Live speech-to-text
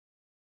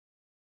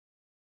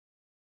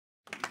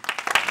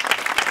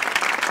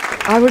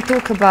I will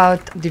talk about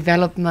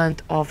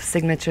development of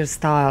signature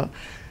style.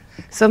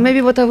 So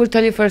maybe what I will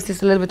tell you first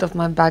is a little bit of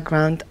my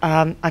background.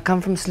 I come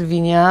from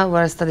Slovenia,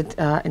 where I studied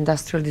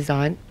industrial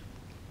design.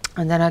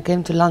 And then I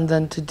came to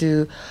London to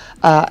do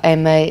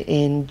MA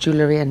in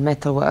jewellery and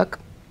metalwork.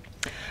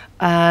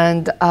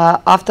 And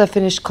after I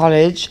finished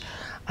college,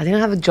 I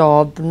didn't have a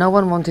job. No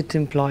one wanted to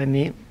employ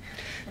me.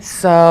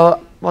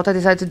 So what I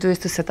decided to do is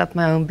to set up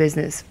my own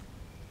business.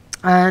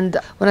 And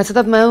when I set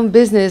up my own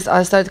business,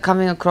 I started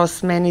coming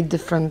across many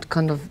different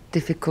kind of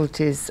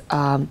difficulties,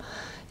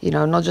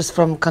 not just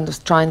from kind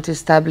of trying to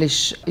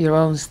establish your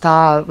own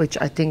style, which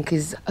I think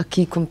is a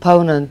key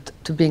component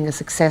to being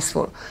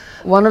successful.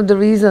 One of the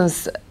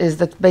reasons is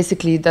that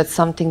basically that's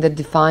something that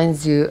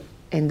defines you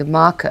in the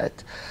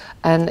market.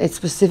 And it's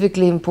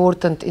specifically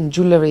important in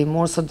jewellery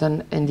more so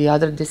than in the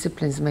other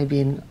disciplines,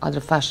 maybe in other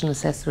fashion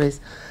accessories.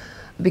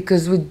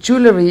 Because with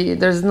jewellery,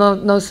 there's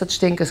no such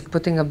thing as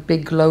putting a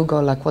big logo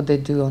like what they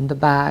do on the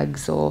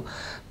bags or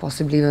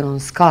possibly even on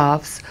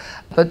scarves.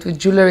 But with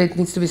jewellery, it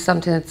needs to be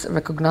something that's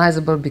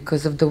recognizable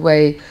because of the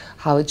way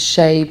how it's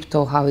shaped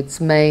or how it's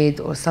made,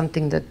 or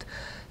something that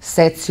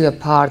sets you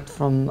apart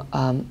from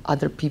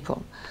other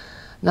people.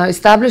 Now,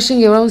 establishing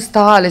your own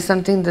style is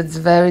something that's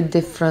very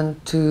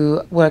different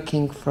to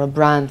working for a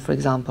brand, for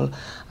example.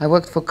 I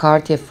worked for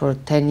Cartier for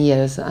 10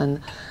 years,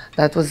 and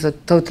that was a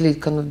totally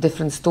kind of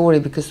different story,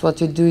 because what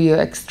you do, you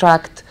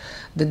extract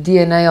the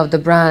DNA of the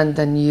brand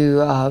and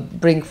you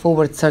bring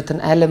forward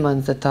certain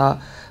elements that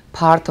are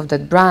part of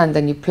that brand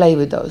and you play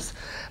with those.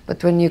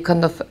 But when you're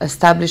kind of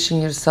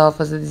establishing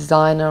yourself as a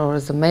designer or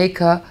as a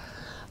maker,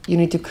 you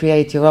need to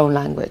create your own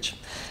language.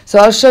 So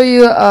I'll show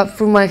you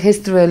through my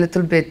history a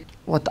little bit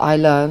what I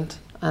learned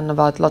and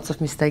about lots of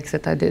mistakes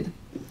that I did.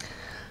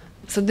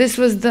 So this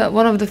was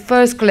one of the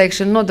first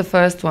collection, not the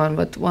first one,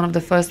 but one of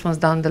the first ones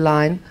down the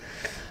line.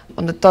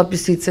 On the top you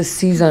see it says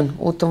season,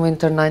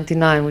 autumn-winter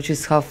 99, which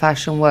is how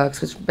fashion works,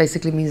 which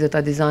basically means that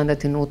I designed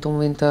that in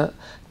autumn-winter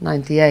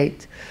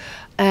 98.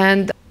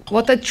 And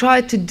what I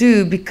tried to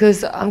do,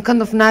 because I'm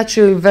kind of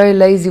naturally very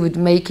lazy with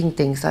making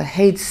things. I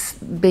hate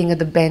being at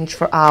the bench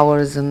for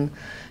hours and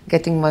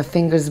getting my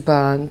fingers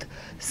burned.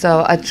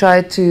 So I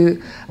tried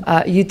to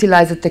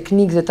utilize the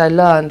techniques that I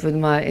learned with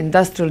my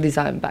industrial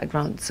design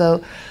background.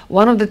 So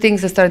one of the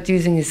things I started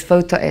using is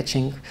photo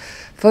etching.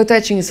 Photo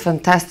etching is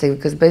fantastic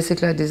because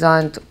basically I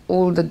designed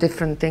all the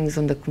different things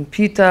on the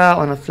computer,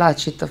 on a flat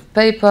sheet of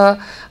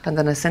paper, and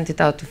then I sent it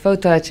out to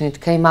photo etch, and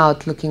it came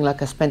out looking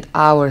like I spent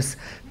hours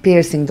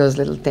piercing those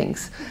little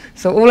things.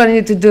 So all I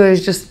needed to do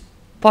is just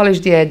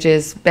polish the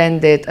edges,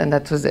 bend it, and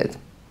that was it.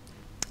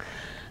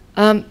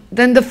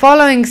 Then the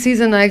following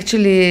season I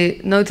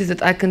actually noticed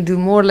that I can do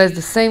more or less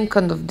the same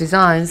kind of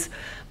designs,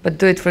 but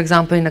do it, for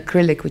example, in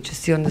acrylic, which you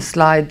see on the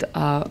slide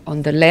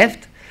on the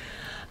left.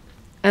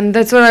 And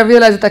that's when I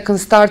realized that I can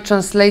start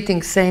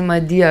translating same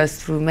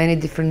ideas through many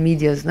different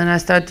medias. Then I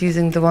started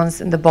using the ones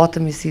in the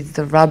bottom, you see it's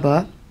the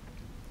rubber.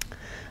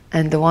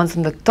 And the ones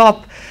on the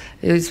top,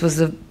 it was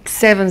the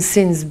 7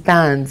 sins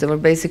bands. They were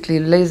basically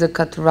laser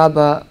cut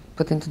rubber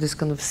put into this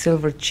kind of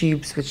silver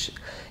tubes, which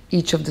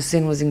each of the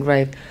sin was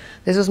engraved.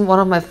 This was one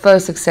of my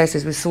first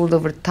successes. We sold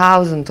over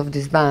 1,000 of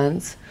these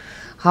bands.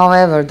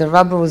 However, the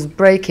rubber was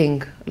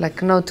breaking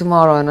like no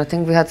tomorrow, and I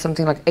think we had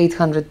something like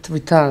 800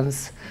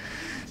 returns.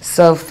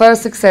 So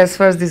first success,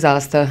 first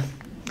disaster.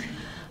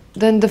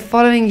 Then the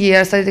following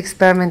year I started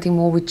experimenting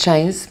more with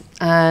chains,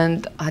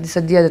 and I had this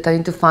idea that I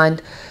need to find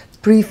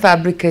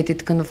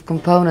prefabricated kind of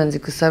components,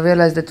 because I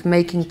realized that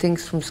making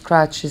things from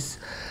scratch is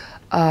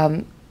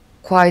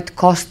quite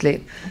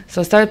costly.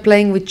 So I started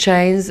playing with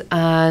chains,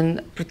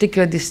 and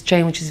particularly this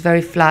chain, which is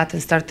very flat,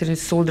 and started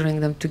soldering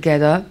them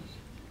together,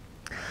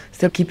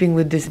 still keeping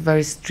with this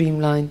very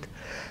streamlined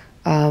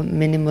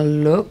minimal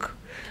look.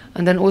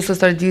 And then also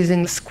started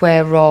using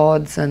square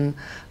rods and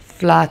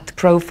flat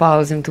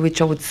profiles into which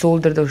I would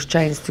solder those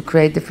chains to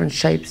create different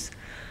shapes.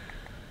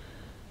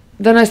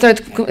 Then I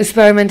started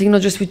experimenting not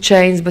just with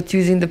chains, but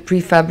using the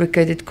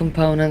prefabricated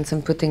components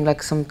and putting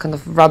like some kind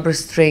of rubber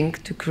string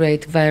to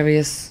create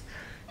various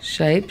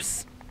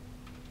shapes.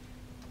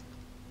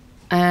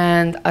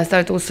 And I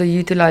started also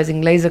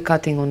utilizing laser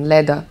cutting on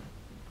leather,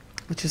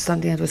 which is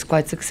something that was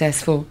quite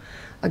successful.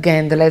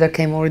 Again, the leather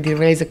came already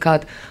laser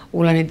cut.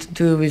 All I need to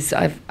do is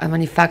I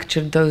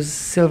manufactured those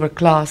silver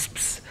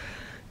clasps,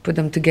 put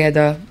them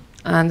together,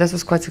 and that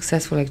was quite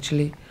successful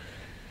actually.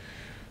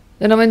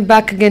 Then I went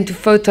back again to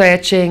photo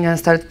etching and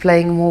started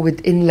playing more with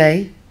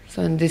inlay.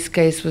 So in this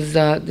case,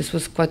 this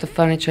was quite a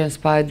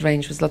furniture-inspired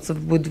range with lots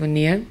of wood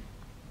veneer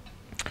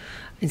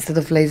instead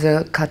of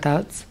laser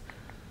cutouts.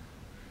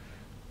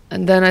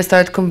 And then I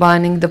started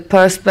combining the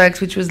perspex,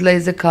 which was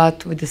laser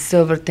cut, with the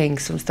silver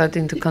things. So I'm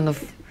starting to kind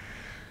of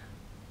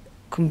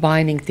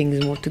combining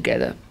things more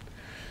together.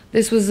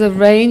 This was a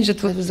range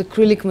that was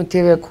acrylic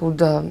material called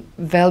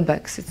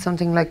Velbex. It's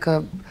something like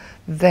a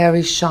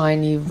very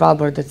shiny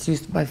rubber that's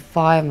used by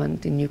firemen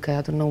in UK.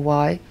 I don't know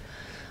why.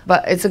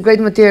 But it's a great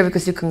material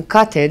because you can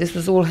cut it. This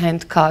was all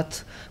hand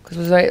cut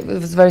because it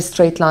was very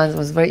straight lines. It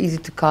was very easy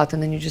to cut,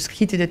 and then you just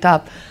heated it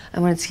up.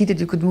 And when it's heated,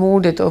 you could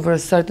mold it over a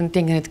certain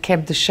thing, and it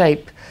kept the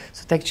shape.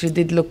 So it actually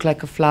did look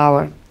like a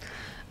flower.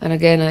 And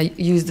again, I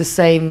used the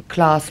same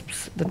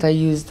clasps that I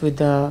used with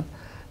the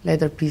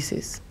leather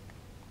pieces.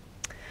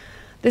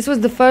 This was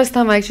the first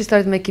time I actually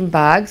started making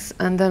bags,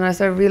 and then I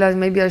started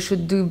realizing maybe I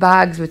should do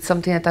bags with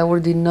something that I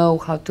already know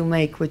how to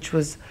make, which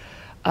was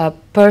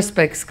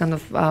perspex kind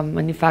of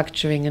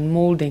manufacturing and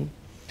molding.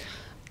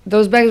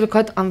 Those bags were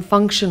quite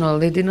unfunctional.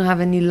 They didn't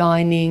have any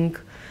lining,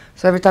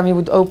 so every time you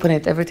would open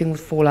it, everything would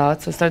fall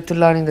out. So I started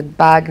learning that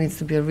bag needs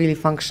to be a really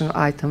functional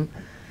item.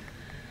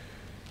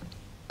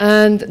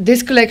 And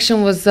this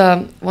collection was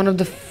one of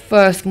the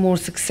first more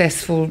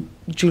successful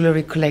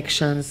jewelry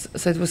collections.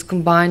 So it was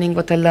combining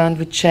what I learned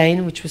with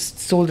chain, which was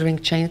soldering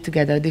chains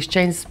together. These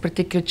chains,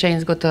 particular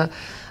chains, got a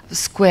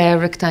square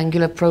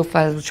rectangular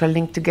profiles which are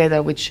linked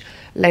together, which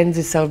lends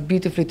itself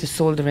beautifully to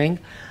soldering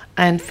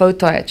and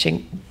photo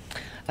etching.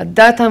 At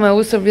that time, I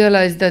also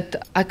realized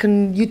that I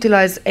can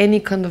utilize any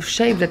kind of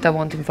shape that I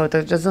want in photo.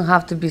 It doesn't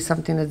have to be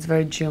something that's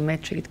very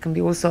geometric. It can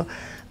be also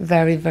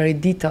very, very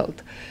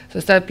detailed. So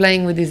I started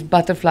playing with these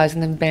butterflies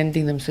and then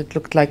bending them so it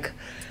looked like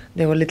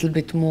they were a little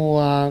bit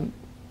more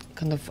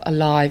kind of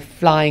alive,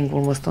 flying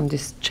almost on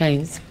these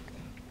chains.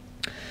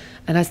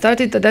 And I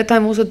started at that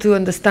time also to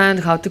understand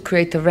how to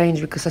create a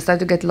range, because I started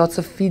to get lots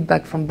of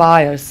feedback from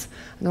buyers.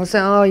 And they were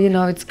saying, oh, you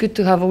know, it's good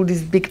to have all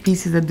these big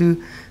pieces that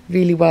do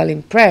really well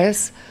in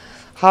press.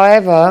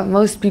 However,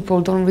 most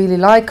people don't really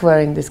like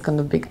wearing this kind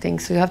of big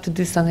things, so you have to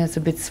do something that's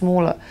a bit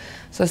smaller.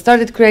 So I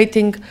started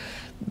creating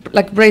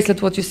like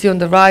bracelet, what you see on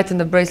the right, and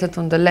the bracelet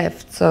on the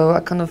left. So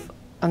I kind of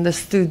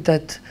understood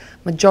that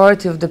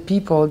majority of the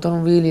people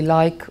don't really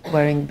like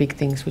wearing big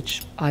things,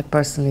 which I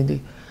personally do.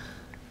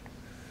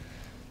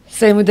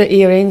 Same with the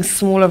earrings,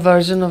 smaller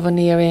version of an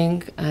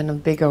earring and a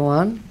bigger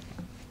one.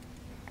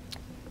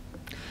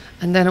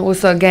 And then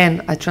also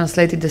again, I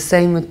translated the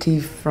same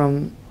motif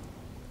from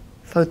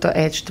photo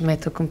etched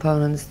metal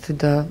components to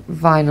the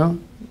vinyl.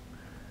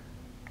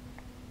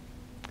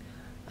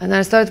 And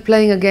I started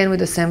playing again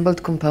with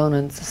assembled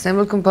components.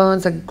 Assembled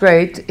components are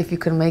great if you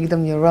can make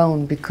them your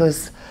own,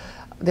 because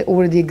they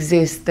already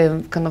exist. They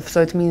kind of,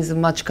 so it means a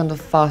much kind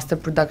of faster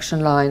production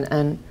line,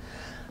 and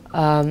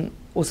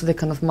also they're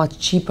kind of much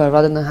cheaper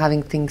rather than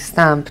having things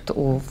stamped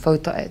or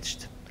photo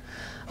etched.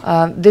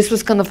 This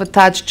was kind of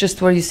attached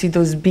just where you see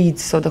those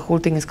beads, so the whole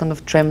thing is kind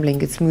of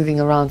trembling. It's moving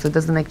around, so it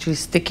doesn't actually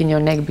stick in your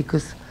neck,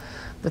 because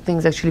the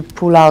things actually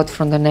pull out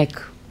from the neck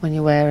when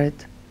you wear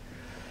it.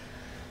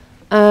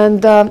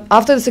 And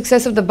after the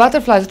success of the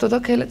butterflies, I thought,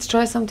 okay, let's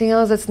try something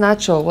else that's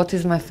natural. What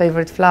is my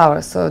favorite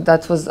flower? So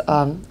that was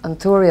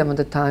anthurium at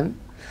the time.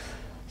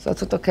 So I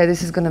thought, okay,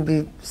 this is going to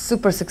be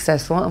super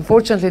successful.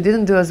 Unfortunately, it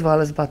didn't do as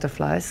well as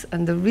butterflies.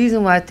 And the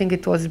reason why I think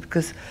it was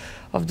because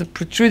of the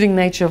protruding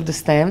nature of the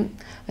stem,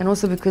 and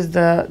also because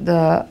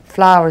the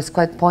flower is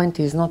quite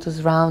pointy, it's not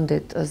as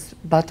rounded as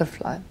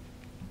butterfly.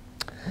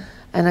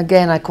 And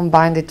again, I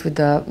combined it with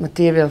the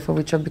material for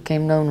which I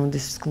became known, on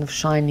this kind of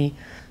shiny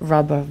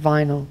rubber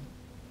vinyl.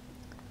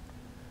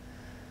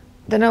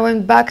 Then I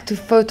went back to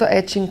photo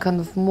etching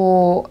kind of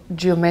more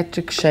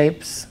geometric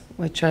shapes,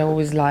 which I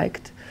always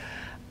liked.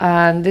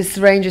 And this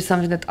range is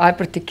something that I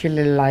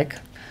particularly like.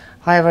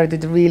 However, I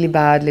did really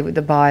badly with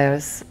the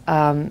buyers,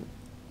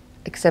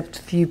 except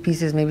a few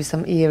pieces, maybe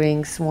some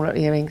earrings, smaller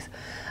earrings.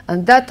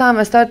 And that time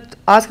I started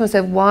asking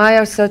myself, why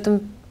are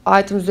certain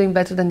items doing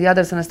better than the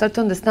others? And I started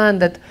to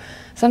understand that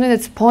something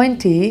that's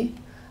pointy,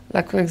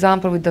 like for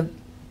example with the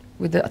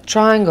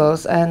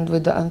triangles and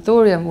with the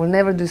anthurium, will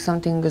never do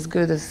something as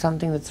good as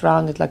something that's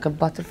rounded like a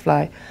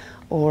butterfly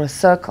or a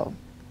circle.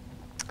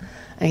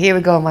 And here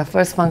we go, my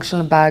first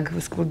functional bag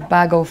was called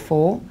Bag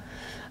 04.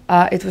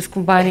 It was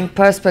combining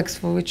perspex,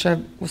 for which I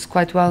was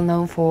quite well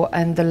known for,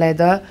 and the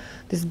leather.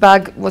 This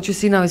bag, what you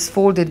see now, is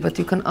folded, but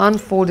you can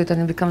unfold it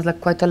and it becomes like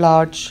quite a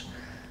large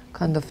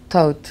kind of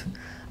tote.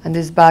 And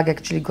this bag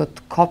actually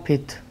got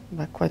copied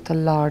by quite a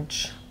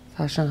large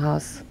fashion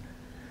house.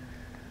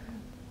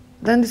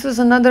 Then this was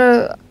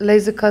another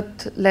laser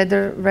cut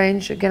leather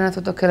range. Again, I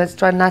thought, okay, let's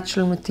try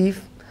natural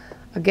motif.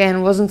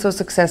 Again, wasn't so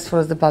successful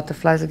as the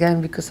butterflies,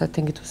 again, because I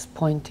think it was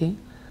pointy.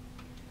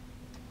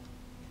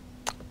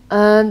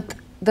 And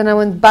then I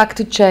went back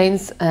to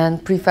chains and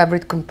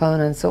prefabricated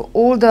components. So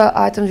all the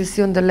items you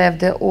see on the left,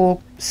 they're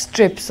all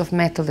strips of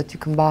metal that you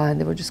combine.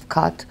 They were just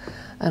cut.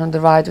 And on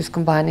the right was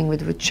combining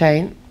with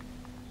chain.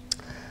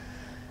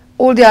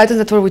 All the items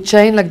that were with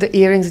chain, like the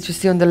earrings that you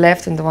see on the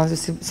left and the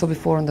ones you saw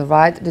before on the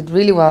right, did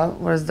really well,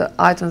 whereas the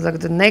items like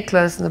the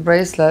necklace and the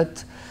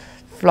bracelet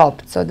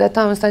flopped. So at that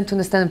time I was starting to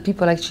understand that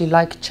people actually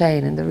like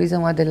chain, and the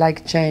reason why they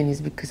like chain is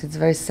because it's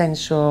very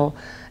sensual,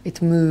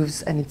 it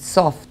moves, and it's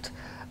soft,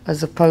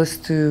 as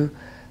opposed to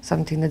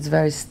something that's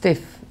very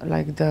stiff,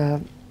 like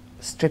the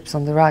strips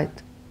on the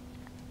right.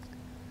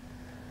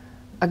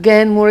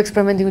 Again, more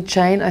experimenting with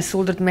chain. I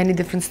soldered many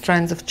different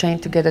strands of chain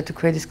together to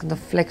create this kind of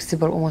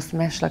flexible, almost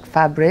mesh-like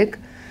fabric.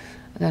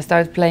 And I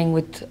started playing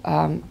with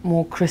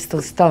more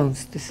crystal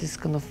stones. This is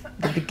kind of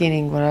the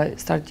beginning where I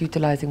started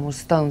utilizing more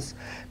stones,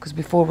 because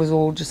before it was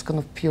all just kind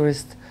of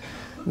purest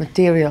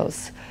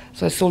materials.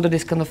 So I soldered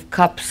these kind of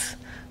cups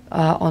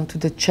onto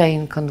the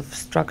chain kind of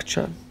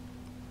structure.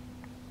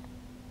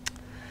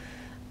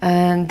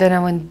 And then I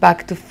went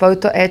back to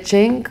photo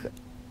etching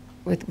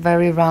with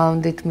very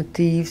rounded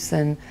motifs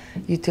and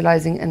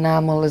utilizing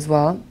enamel as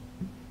well.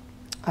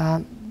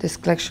 This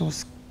collection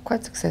was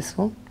quite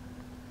successful,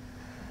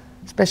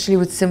 especially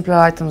with simpler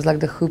items like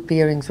the hoop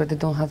earrings, where they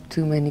don't have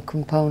too many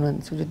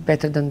components, which is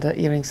better than the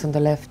earrings on the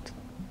left.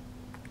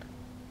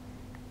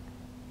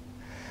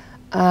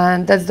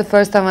 And that's the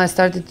first time I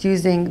started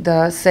using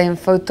the same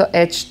photo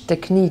etch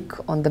technique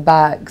on the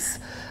bags.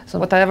 So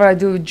whatever I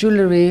do with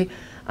jewelry,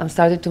 I'm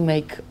starting to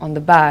make on the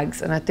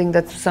bags, and I think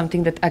that's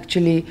something that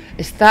actually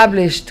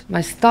established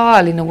my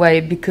style in a way,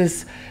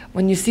 because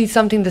when you see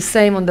something the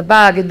same on the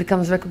bag, it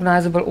becomes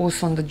recognizable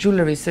also on the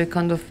jewelry. So you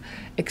kind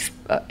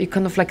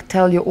of like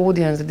tell your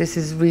audience that this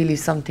is really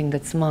something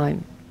that's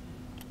mine.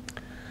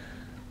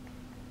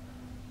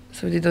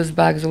 So we did those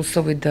bags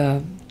also with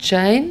the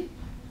chain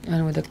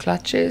and with the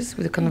clutches,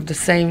 with kind of the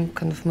same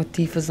kind of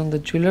motif as on the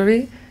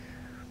jewelry.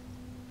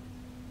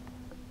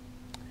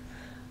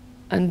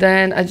 And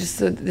then this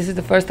is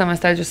the first time I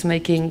started just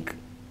making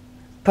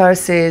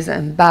purses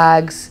and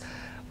bags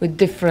with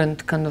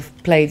different kind of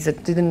plates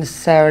that didn't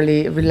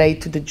necessarily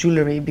relate to the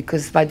jewelry,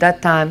 because by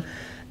that time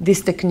this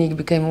technique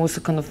became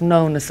also kind of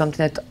known as something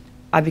that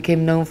I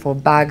became known for,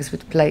 bags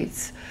with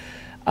plates.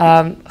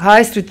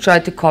 High Street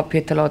tried to copy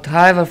it a lot.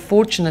 However,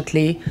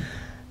 fortunately,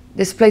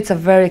 these plates are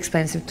very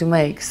expensive to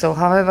make. So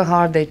however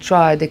hard they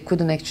tried, they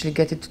couldn't actually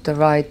get it to the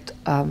right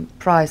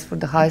price for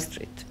the High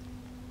Street.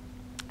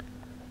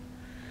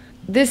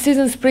 This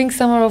season, Spring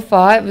Summer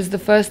 '05, was the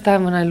first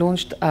time when I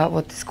launched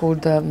what is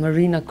called the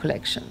Marina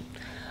collection.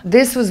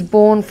 This was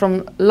born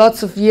from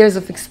lots of years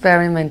of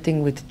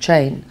experimenting with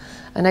chain.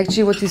 And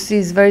actually what you see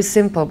is very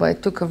simple, but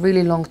it took a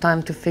really long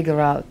time to figure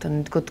out,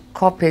 and it got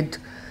copied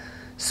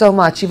so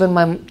much. Even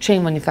my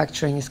chain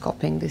manufacturing is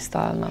copying this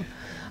style now.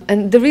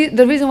 And the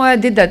reason why I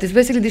did that is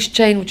basically this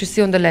chain, which you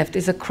see on the left,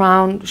 is a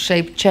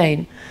crown-shaped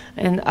chain.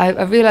 And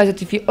I realized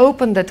that if you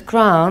open that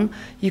crown,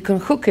 you can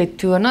hook it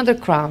to another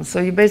crown. So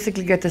you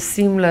basically get a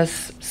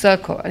seamless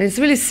circle. And it's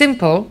really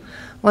simple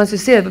once you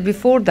see it, but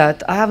before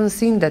that, I haven't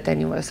seen that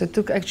anywhere. So it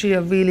took actually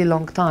a really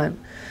long time.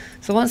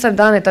 So once I've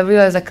done it, I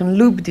realized I can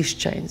loop these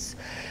chains.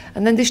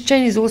 And then this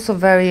chain is also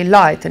very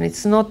light, and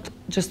it's not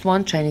just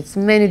one chain, it's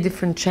many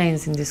different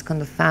chains in this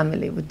kind of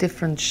family with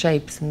different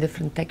shapes and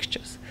different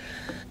textures.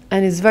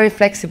 And it's very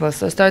flexible,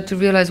 so I started to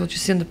realize what you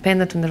see on the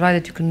pendant on the right,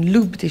 that you can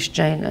loop this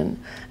chain, and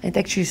it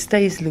actually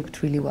stays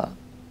looped really well.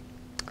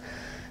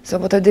 So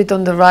what I did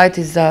on the right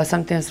is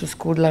something that was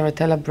called Lara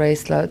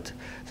bracelet.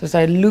 So I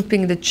started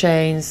looping the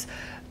chains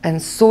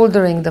and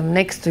soldering them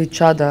next to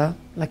each other,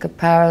 like a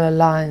parallel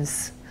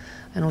lines,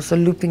 and also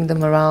looping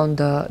them around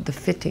the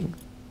fitting.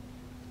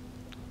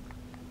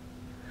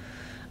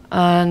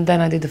 And then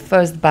I did the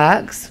first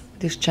bags,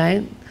 this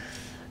chain.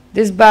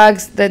 This bag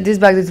did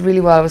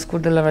really well. It was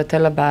called the Lara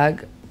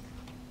bag.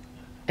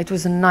 It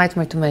was a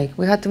nightmare to make.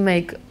 We had to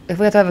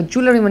have a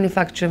jewelry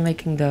manufacturer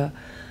making the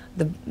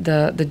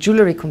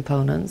jewelry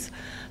components.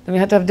 Then we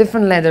had to have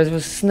different leathers. It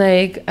was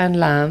snake and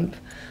lamb.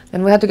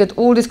 Then we had to get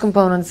all these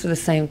components at the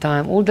same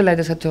time. All the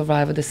leathers had to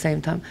arrive at the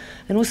same time.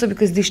 And also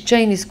because this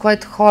chain is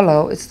quite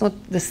hollow, it's not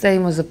the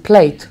same as a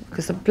plate.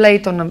 Because a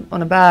plate on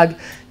a bag,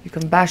 you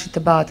can bash it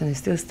about and it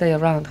still stay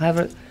around.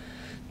 However,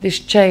 these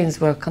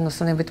chains were kind of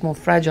something a bit more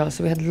fragile,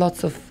 so we had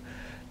lots of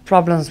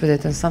problems with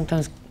it, and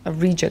sometimes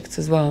rejects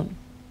as well.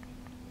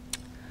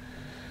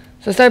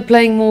 So I started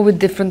playing more with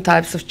different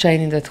types of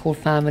chain in that whole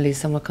family.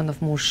 Some are kind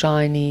of more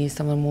shiny,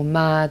 some are more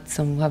matte,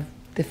 some have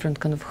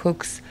different kind of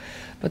hooks,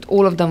 but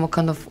all of them are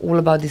kind of all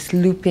about this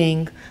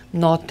looping,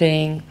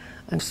 knotting,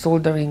 and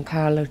soldering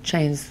parallel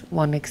chains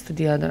one next to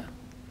the other.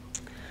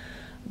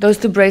 Those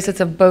two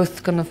bracelets are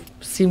both kind of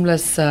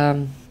seamless.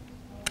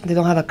 They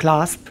don't have a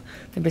clasp.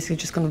 They're basically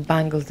just kind of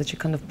bangles that you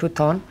kind of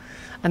put on.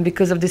 And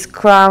because of this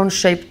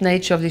crown-shaped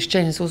nature of this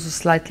chain, it's also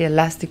slightly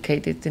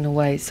elasticated in a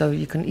way, so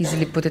you can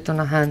easily put it on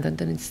a hand and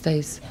then it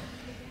stays.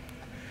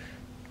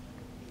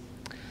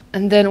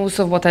 And then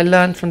also what I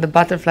learned from the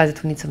butterflies,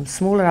 that we need some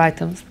smaller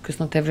items, because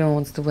not everyone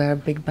wants to wear a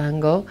big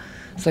bangle.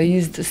 So I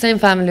used the same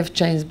family of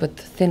chains, but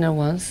thinner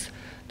ones,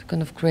 to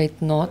kind of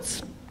create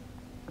knots.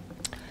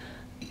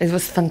 It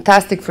was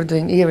fantastic for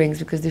doing earrings,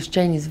 because this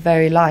chain is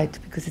very light,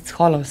 because it's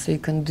hollow, so you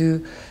can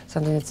do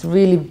something that's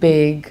really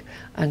big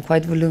and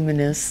quite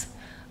voluminous,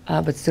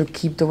 but still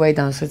keep the weight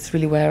down, so it's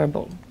really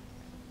wearable.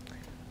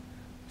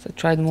 So I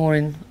tried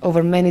more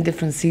over many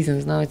different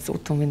seasons. Now it's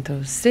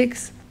autumn-winter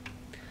 6.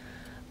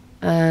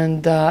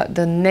 And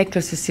the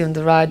necklace you see on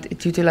the right,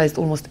 it utilized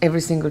almost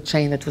every single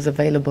chain that was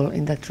available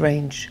in that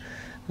range.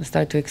 I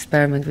started to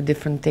experiment with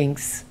different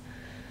things.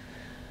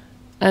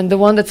 And the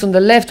one that's on the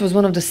left was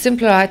one of the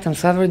simpler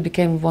items, however it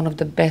became one of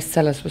the best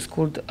sellers. It was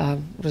called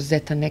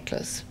Rosetta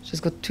necklace. So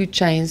it's got 2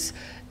 chains.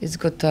 It's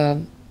got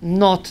a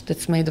knot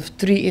that's made of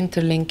 3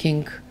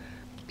 interlinking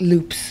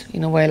loops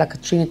in a way, like a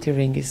trinity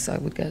ring is, I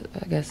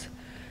guess.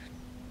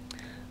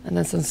 And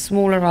then some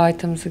smaller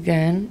items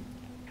again.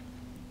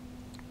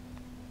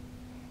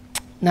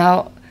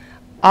 Now,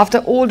 after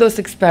all those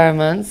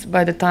experiments,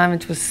 by the time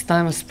it was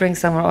time of spring,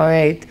 summer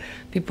 '08,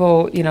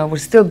 people, were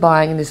still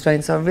buying in this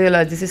range. So I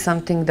realized this is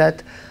something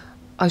that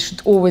I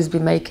should always be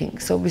making.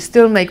 So we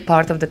still make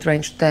part of that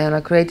range today, and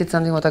I created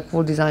something what I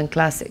call design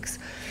classics.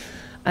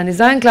 And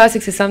design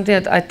classics is something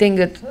that I think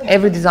that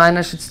every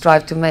designer should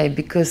strive to make,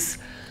 because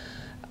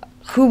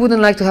who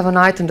wouldn't like to have an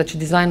item that you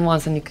design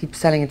once and you keep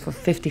selling it for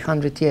 50,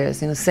 100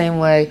 years? In the same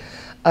way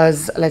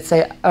as, let's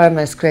say,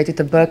 Hermes created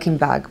a Birkin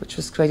bag, which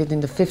was created in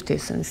the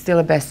 50s and is still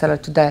a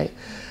bestseller today.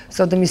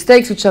 So the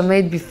mistakes which I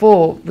made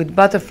before with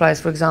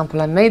butterflies, for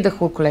example, I made the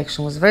whole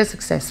collection, was very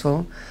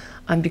successful.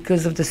 And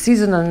because of the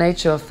seasonal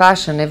nature of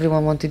fashion,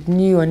 everyone wanted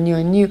new and new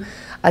and new.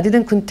 I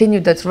didn't continue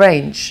that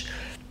range.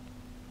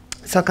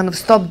 So I kind of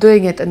stopped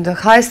doing it, and the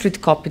high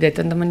street copied it,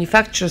 and the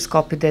manufacturers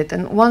copied it.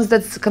 And once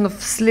that's kind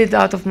of slid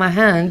out of my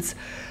hands,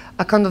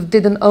 I kind of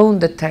didn't own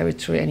the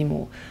territory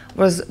anymore.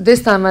 Whereas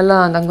this time I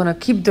learned I'm going to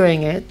keep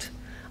doing it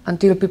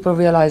until people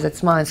realize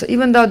it's mine. So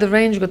even though the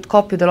range got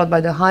copied a lot by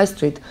the high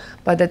street,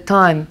 by that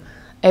time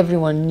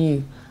everyone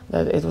knew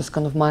that it was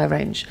kind of my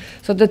range.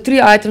 So the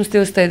 3 items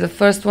still stay. The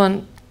first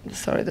one,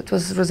 sorry, that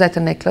was Rosetta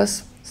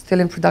necklace, still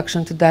in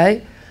production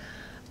today.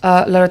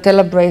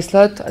 Laratella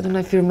bracelet, I don't know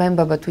if you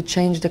remember, but we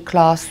changed the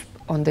clasp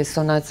on this,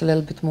 so now it's a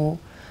little bit more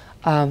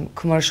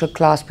commercial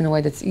clasp in a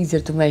way that's easier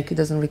to make. It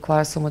doesn't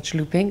require so much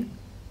looping.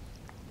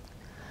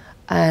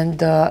 And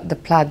the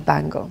plaid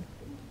bangle.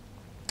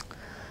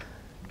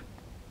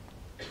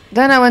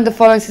 Then I went the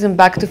following season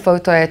back to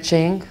photo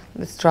etching.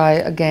 Let's try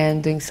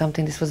again doing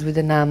something. This was with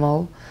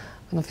enamel,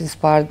 kind of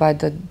inspired by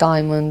the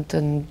diamond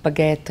and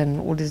baguette and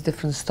all these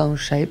different stone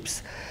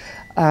shapes.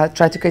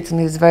 Try to create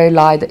something that's very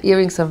light. The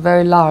earrings are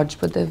very large,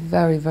 but they're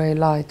very, very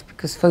light,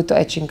 because photo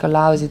etching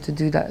allows you to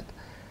do that.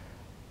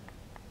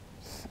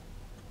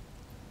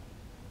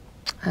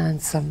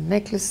 And some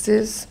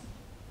necklaces.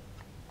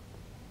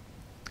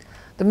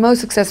 The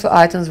most successful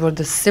items were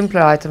the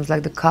simpler items,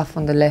 like the cuff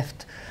on the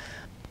left.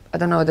 I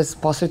don't know whether it's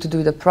possible to do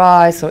with the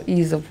price or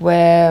ease of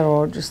wear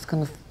or just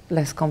kind of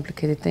less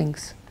complicated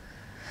things.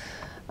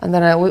 And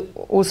then I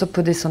also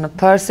put this on a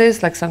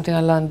purses, like something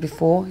I learned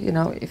before.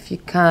 If you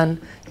can,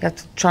 you have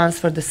to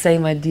transfer the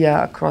same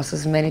idea across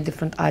as many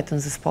different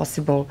items as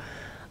possible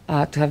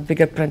to have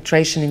bigger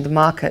penetration in the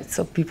market.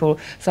 So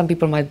some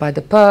people might buy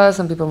the purse,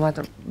 some people might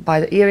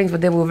buy the earrings,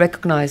 but they will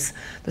recognize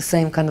the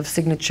same kind of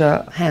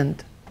signature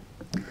hand.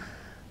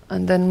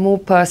 And then more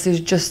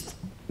purses just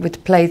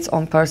with plates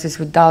on purses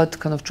without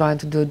kind of trying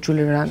to do a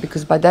jewelry around,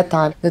 because by that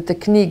time the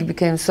technique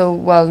became so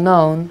well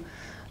known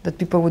that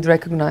people would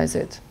recognize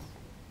it.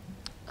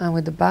 And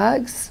with the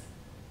bags.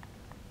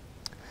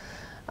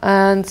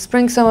 And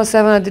Spring Summer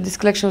 7, I did this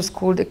collection, was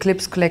called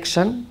Eclipse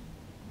Collection.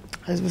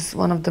 It was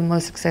one of the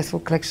most successful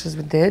collections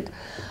we did.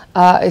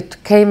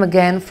 It came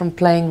again from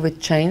playing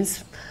with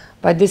chains.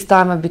 By this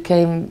time I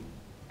became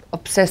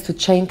obsessed with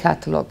chain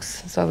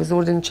catalogs. So I was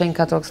ordering chain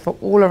catalogs for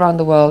all around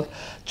the world,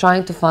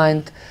 trying to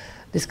find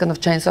this kind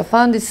of chain. So I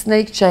found this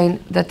snake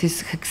chain that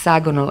is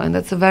hexagonal, and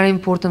that's a very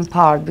important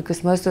part,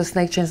 because most of the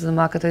snake chains in the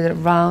market are either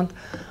round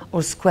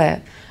or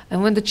square.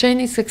 And when the chain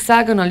is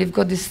hexagonal, you've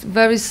got this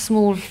very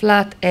small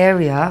flat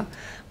area,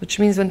 which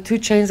means when 2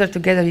 chains are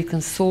together, you can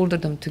solder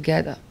them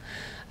together.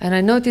 And I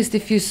noticed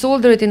if you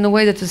solder it in a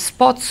way that is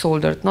spot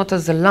soldered, not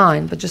as a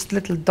line, but just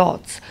little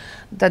dots,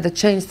 that the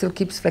chain still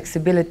keeps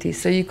flexibility.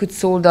 So you could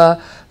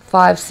solder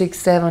 5, 6,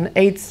 7,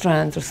 8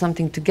 strands or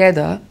something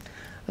together.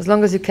 As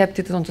long as you kept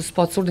it onto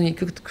spot soldering, you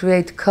could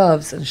create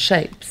curves and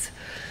shapes.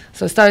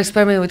 So I started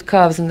experimenting with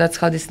curves, and that's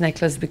how this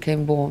necklace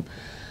became born.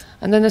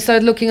 And then I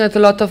started looking at a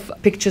lot of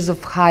pictures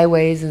of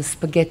highways and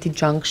spaghetti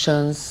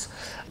junctions.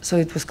 So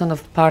it was kind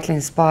of partly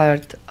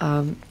inspired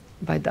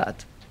by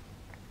that.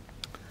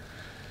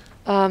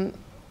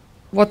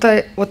 What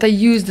I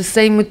used, the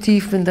same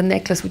motif in the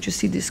necklace, which you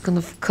see this kind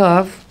of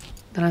curve.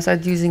 Then I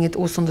started using it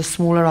also on the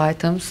smaller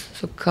items.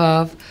 So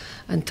curve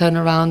and turn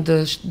around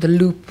the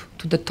loop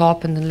to the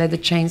top and then let the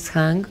chains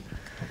hang.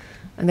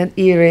 And then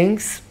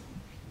earrings.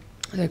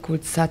 They're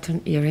called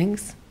Saturn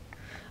earrings.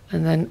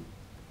 And then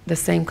the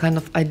same kind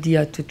of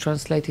idea to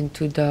translate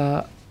into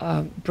the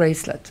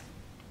bracelet.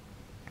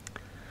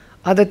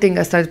 Other thing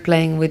I started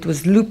playing with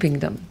was looping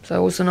them. So I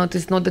also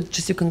noticed not that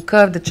just you can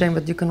curve the chain,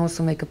 but you can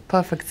also make a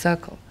perfect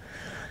circle.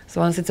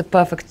 So once it's a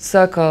perfect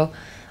circle,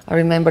 I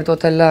remembered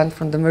what I learned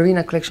from the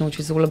Marina collection, which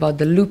is all about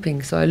the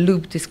looping. So I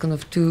looped this kind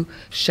of 2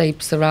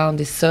 shapes around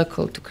this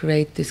circle to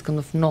create this kind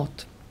of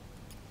knot.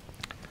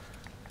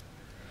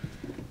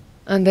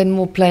 And then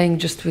more playing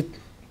just with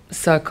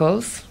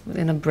circles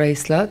in a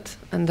bracelet,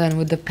 and then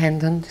with the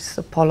pendant, this is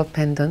a Apollo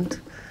pendant,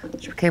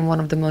 which became one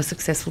of the most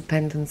successful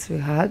pendants we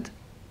had.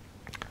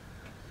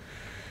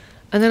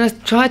 And then I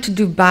tried to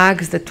do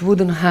bags that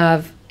wouldn't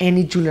have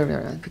any jewelry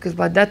around, because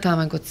by that time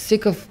I got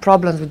sick of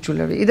problems with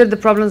jewelry. Either the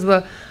problems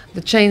were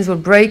the chains were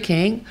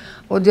breaking,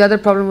 or the other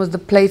problem was the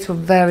plates were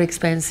very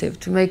expensive.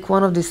 To make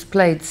one of these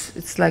plates,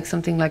 it's like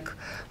something like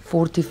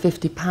 40,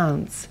 50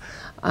 pounds.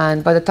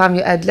 And by the time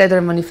you add leather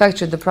and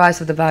manufacture, the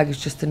price of the bag is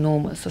just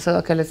enormous. So I said,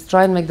 okay, let's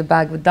try and make the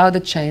bag without the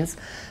chains,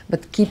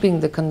 but keeping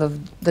the kind of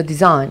the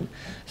design.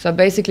 So I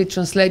basically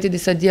translated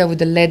this idea with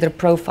the leather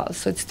profile.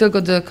 So it's still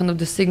got the kind of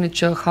the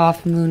signature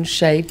half moon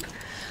shape,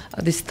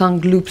 these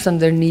tongue loops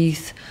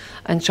underneath,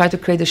 and try to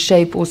create a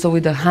shape also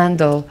with a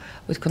handle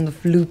with kind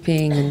of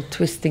looping and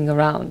twisting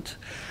around.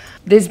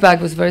 This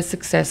bag was very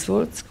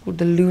successful. It's called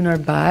the Lunar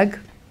bag,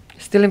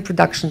 still in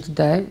production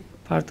today,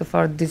 part of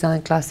our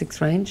design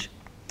classics range.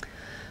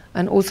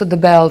 And also the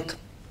belt,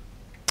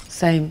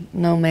 same,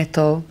 no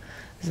metal.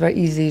 It's very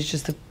easy, it's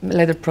just a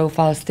leather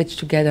profile stitched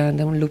together and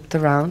then looped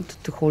around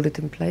to hold it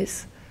in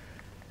place.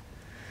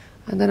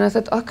 And then I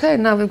thought, okay,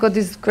 now we've got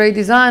this great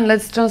design,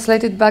 let's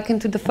translate it back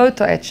into the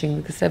photo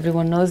etching, because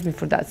everyone knows me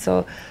for that.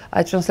 So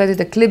I translated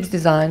the clips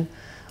design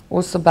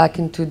also back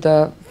into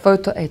the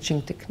photo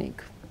etching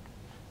technique.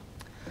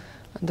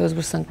 And those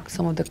were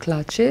some of the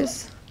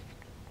clutches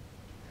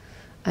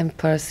and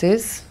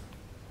purses,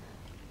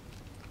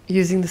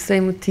 using the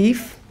same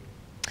motif.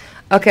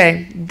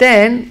 Okay,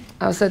 then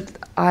I said,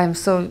 I'm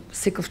so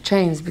sick of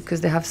chains because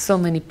they have so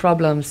many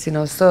problems, you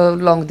know, so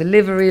long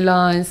delivery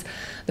lines.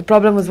 The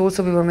problem was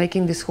also we were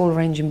making this whole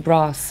range in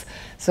brass.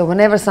 So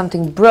whenever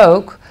something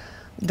broke,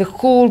 the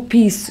whole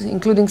piece,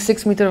 including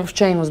 6 meters of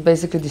chain, was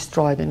basically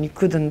destroyed, and you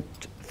couldn't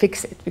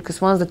fix it because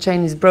once the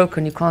chain is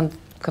broken, you can't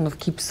kind of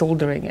keep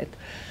soldering it.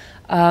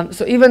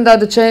 So even though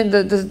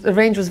the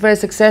range was very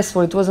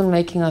successful, it wasn't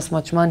making us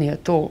much money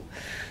at all.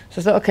 So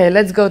I thought, okay,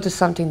 let's go to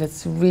something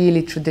that's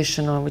really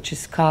traditional, which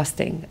is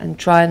casting, and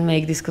try and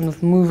make these kind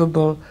of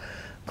movable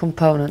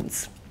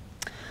components.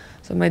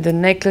 So I made the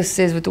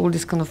necklaces with all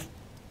these kind of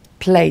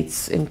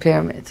plates in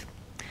pyramid.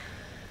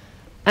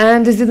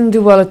 And this didn't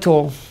do well at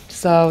all.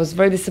 So it was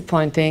very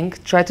disappointing.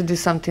 Tried to do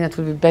something that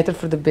would be better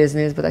for the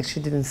business, but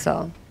actually didn't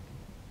sell.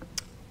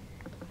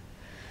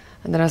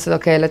 And then I said,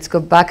 okay, let's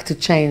go back to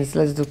chains.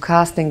 Let's do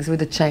castings with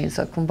the chain.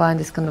 So I combined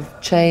this kind of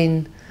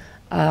chain,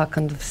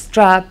 kind of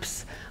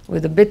straps,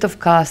 with a bit of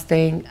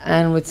casting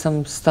and with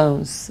some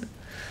stones.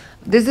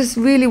 This is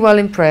really well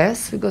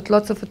impressed. We got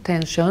lots of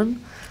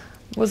attention.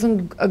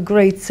 Wasn't a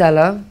great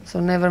seller,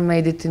 so never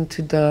made it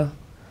into the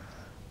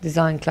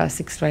design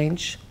classics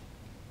range.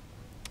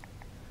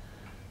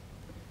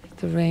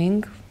 The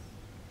ring.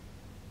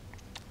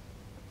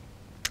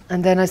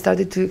 And then I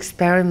started to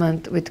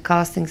experiment with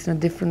castings in a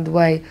different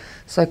way.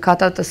 So I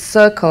cut out a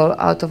circle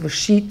out of a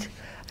sheet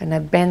and I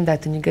bend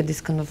that, and you get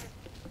this kind of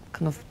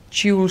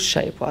jewel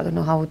shape. I don't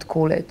know how I would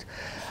call it.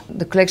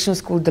 The collection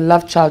was called the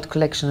Love Child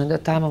collection. At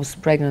that time I was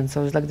pregnant,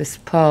 so it was like this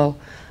pearl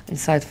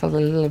inside, felt a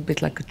little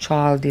bit like a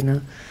child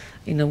in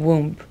a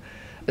womb.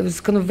 It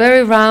was kind of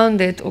very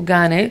rounded,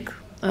 organic,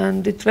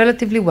 and did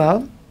relatively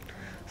well.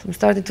 So I'm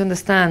starting to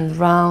understand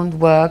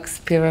round works,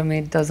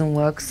 pyramid doesn't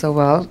work so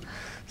well.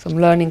 So I'm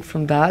learning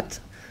from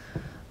that.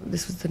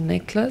 This was the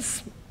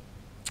necklace.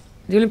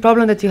 The only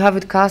problem that you have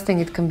with casting,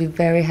 it can be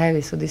very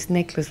heavy. So this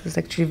necklace was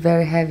actually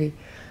very heavy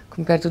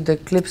compared to the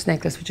clips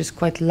necklace, which is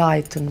quite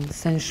light and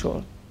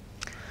sensual.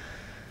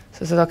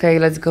 So I said, okay,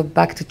 let's go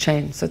back to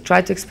chain. So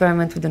try to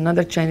experiment with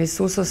another chain. It's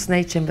also a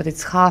snake chain, but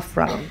it's half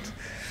round.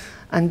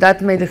 And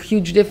that made a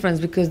huge difference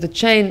because the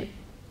chain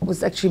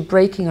was actually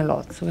breaking a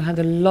lot. So we had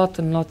a lot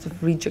and lots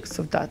of rejects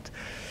of that.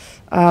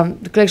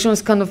 The collection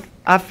was kind of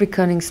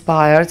African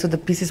inspired, so the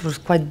pieces were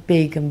quite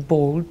big and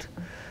bold,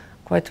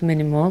 quite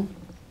minimal,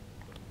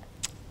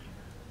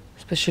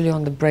 especially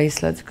on the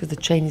bracelets because the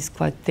chain is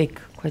quite thick,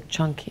 quite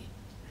chunky.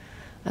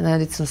 And I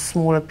did some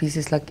smaller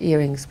pieces like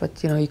earrings,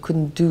 but you know, you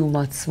couldn't do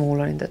much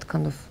smaller in that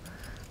kind of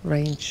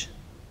range.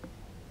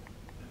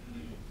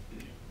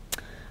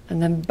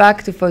 And then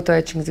back to photo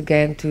etchings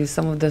again, to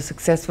some of the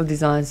successful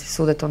designs. You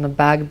saw that on a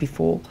bag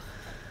before,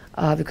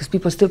 because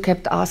people still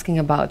kept asking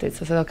about it.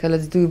 So I said, okay,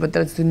 let's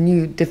do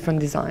new,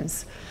 different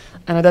designs.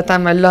 And at that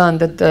time I learned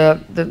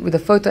that with the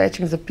photo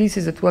etchings, the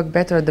pieces that work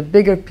better are the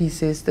bigger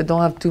pieces that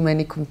don't have too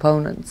many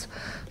components.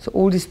 So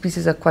all these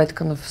pieces are quite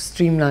kind of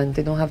streamlined.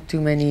 They don't have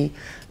too many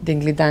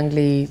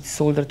dingly-dangly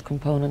soldered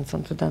components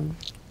onto them.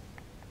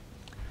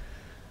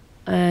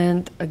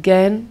 And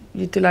again,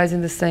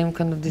 utilizing the same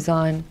kind of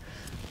design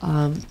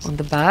on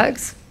the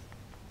bags.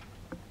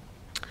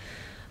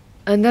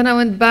 And then I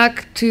went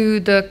back to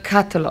the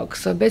catalog.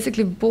 So I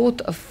basically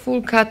bought a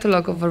full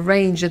catalog of a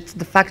range that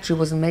the factory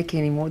wasn't making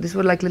anymore. These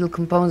were like little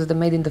components that they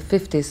made in the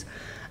 50s,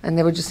 and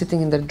they were just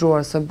sitting in their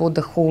drawer. So I bought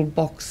the whole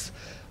box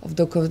of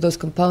those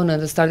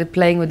components. I started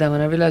playing with them,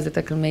 and I realized that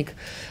I can make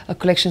a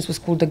collection. Was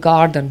called the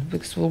garden,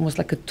 because it was almost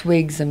like a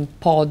twigs and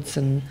pods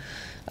and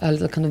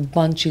little kind of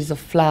bunches of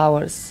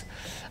flowers.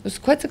 It was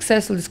quite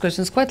successful, this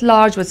collection. It's quite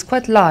large, but it's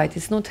quite light.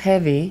 It's not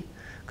heavy,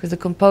 because the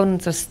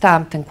components are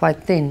stamped and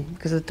quite thin,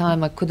 because at the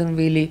time I couldn't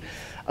really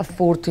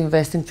afford to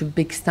invest into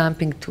big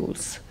stamping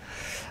tools.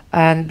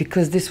 And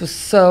because this was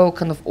so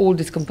kind of all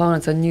these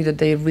components, I knew that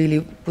there really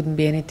wouldn't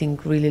be anything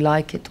really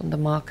like it on the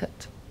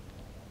market.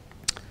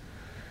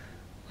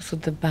 Also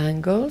the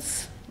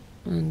bangles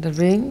and the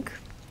ring.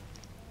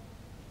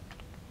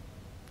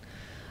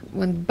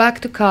 Went back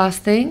to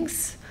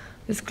castings,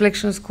 This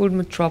collection is called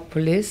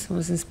Metropolis. It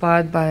was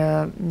inspired by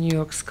a New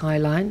York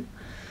skyline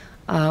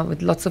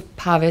with lots of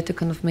pave to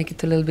kind of make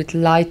it a little bit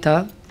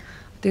lighter.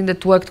 I think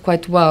that worked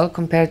quite well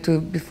compared to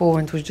before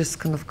when it was just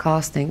kind of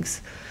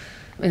castings.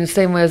 In the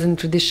same way as in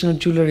traditional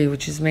jewellery,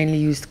 which is mainly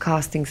used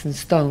castings and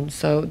stone.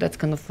 So that's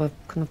kind of a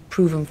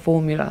proven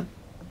formula.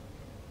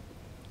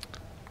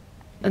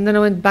 And then I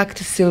went back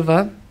to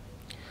silver.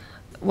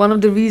 One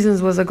of the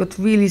reasons was I got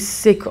really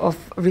sick of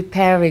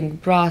repairing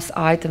brass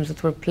items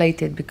that were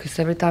plated, because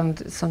every time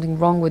there's something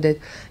wrong with it,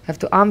 you have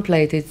to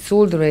unplate it,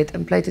 solder it,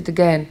 and plate it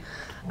again.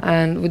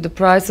 And with the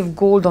price of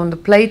gold on the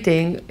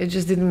plating, it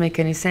just didn't make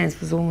any sense.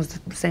 It was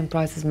almost the same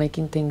price as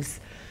making things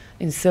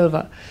in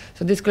silver.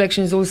 So this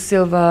collection is all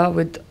silver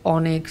with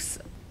onyx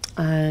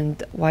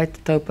and white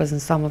topaz,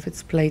 and some of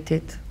it's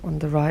plated on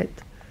the right.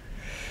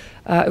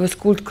 It was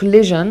called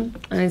Collision,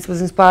 and it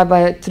was inspired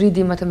by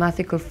 3D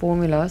mathematical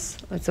formulas.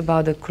 It's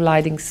about the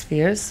colliding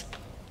spheres.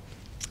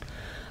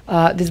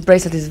 This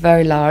bracelet is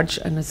very large,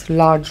 and it's a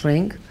large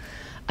ring.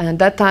 And at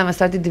that time, I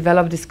started to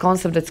develop this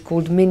concept that's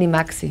called mini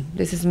maxi.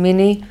 This is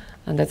mini,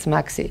 and that's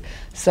maxi.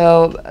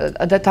 So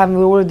at that time, we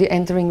were already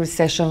entering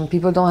recession.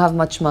 People don't have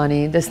much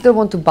money. They still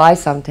want to buy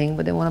something,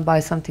 but they want to buy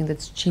something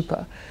that's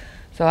cheaper.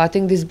 So I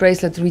think this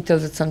bracelet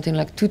retails at something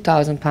like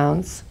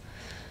 £2,000.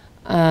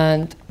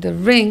 And the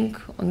ring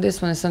on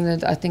this one is something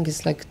that I think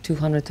is like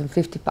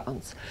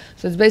 £250.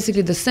 So it's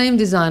basically the same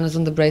design as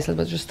on the bracelet,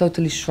 but just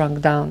totally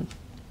shrunk down.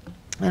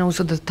 And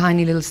also the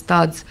tiny little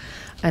studs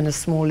and a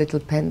small little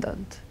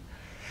pendant.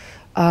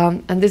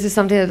 And this is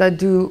something that I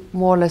do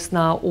more or less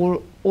now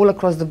all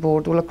across the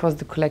board, all across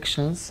the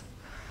collections,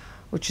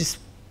 which is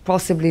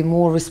possibly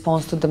more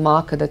response to the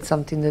market. That's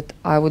something that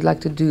I would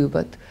like to do,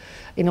 but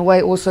in a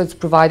way also it's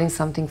providing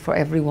something for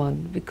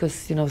everyone,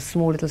 because, you know,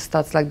 small little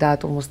studs like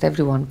that almost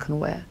everyone can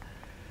wear.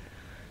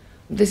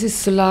 This is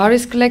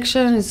Solaris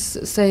collection.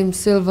 It's same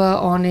silver,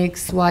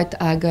 onyx, white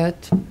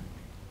agate,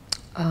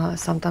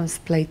 sometimes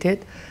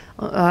plated.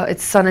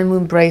 It's sun and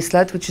moon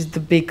bracelet, which is the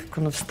big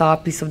kind of star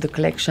piece of the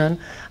collection,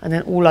 and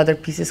then all other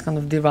pieces kind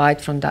of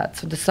derived from that.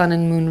 So the sun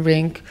and moon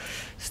ring,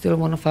 still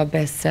one of our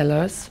best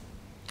sellers.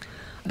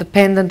 The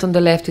pendant on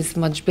the left is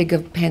much bigger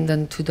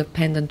pendant to the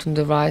pendant on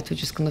the right,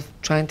 which is kind of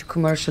trying to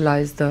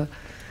commercialize the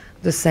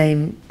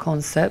same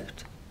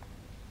concept.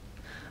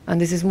 And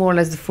this is more or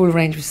less the full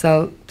range we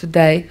sell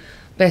today.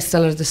 Best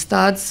sellers, the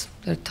studs,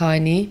 they're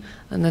tiny,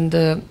 and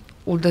then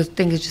all the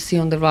things that you see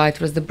on the right,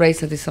 whereas the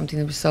bracelet is something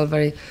that we sell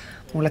very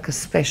more like a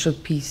special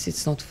piece.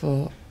 It's not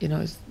for, you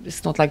know,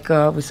 it's not like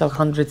we sell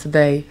hundreds a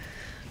day.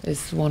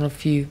 It's one of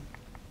few.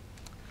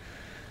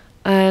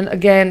 And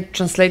again,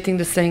 translating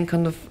the same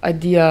kind of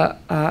idea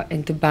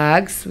into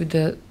bags with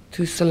the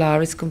two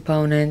Solaris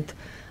component,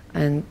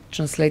 and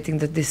translating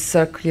this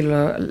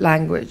circular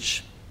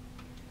language.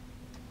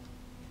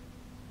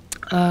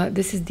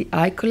 This is the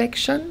eye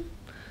collection.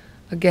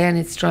 Again,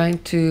 it's trying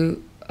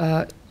to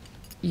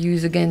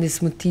use again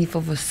this motif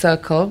of a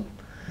circle,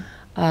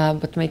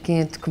 but making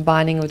it,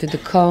 combining it with the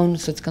cone,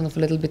 so it's kind of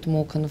a little bit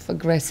more kind of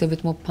aggressive, a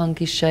bit more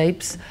punky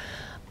shapes.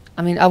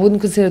 I mean, I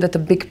wouldn't consider that a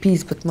big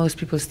piece, but most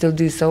people still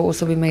do so.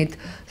 Also, we made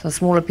some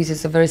smaller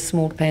pieces, a very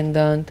small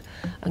pendant,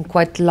 and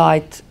quite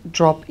light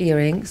drop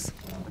earrings.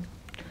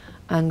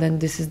 And then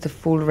this is the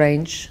full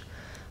range.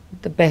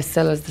 The best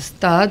sellers, the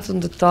studs on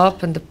the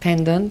top and the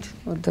pendant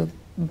at the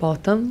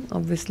bottom,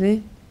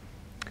 obviously.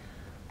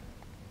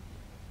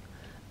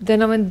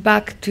 Then I went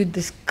back to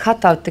this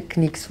cutout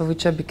techniques, for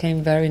which I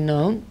became very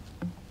known,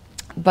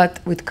 but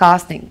with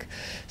casting.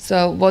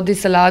 So what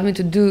this allowed me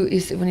to do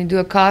is, when you do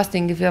a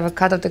casting, if you have a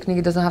cutout technique,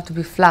 it doesn't have to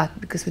be flat,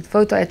 because with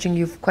photo etching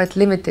you're quite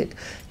limited.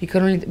 You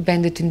can only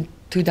bend it in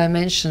 2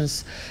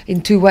 dimensions,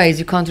 in 2 ways.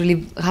 You can't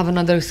really have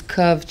another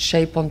curved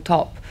shape on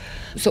top.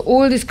 So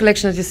all these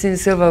collections that you see in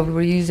silver, we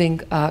were using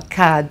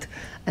CAD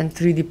and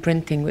 3D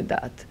printing with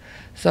that.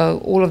 So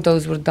all of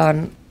those were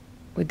done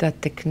with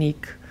that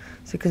technique.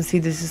 So you can see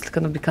this is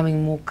kind of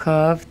becoming more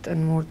curved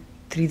and more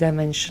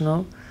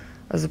 3-dimensional,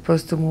 as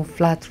opposed to more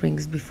flat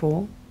rings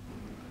before.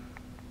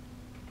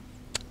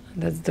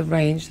 And that's the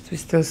range that we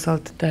still sell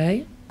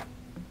today.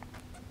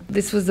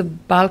 This was the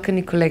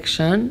balcony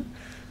collection.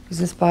 It was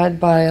inspired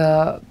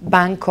by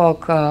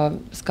Bangkok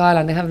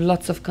skyline. They have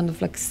lots of kind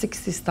of like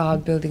 60-style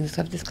buildings that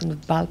have this kind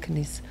of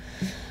balconies.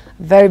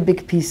 Very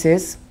big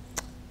pieces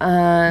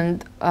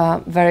and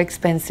very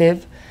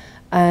expensive.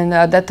 And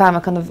at that time, I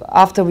kind of,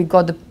 after we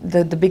got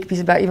the big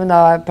pieces back, even though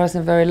I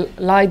personally very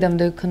liked them,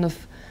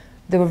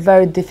 they were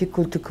very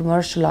difficult to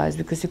commercialize,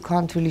 because you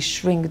can't really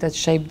shrink that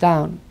shape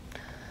down.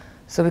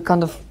 So we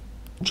kind of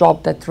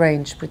dropped that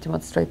range pretty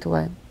much straight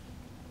away.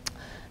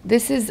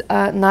 This is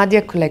a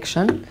Nadia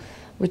collection,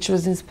 which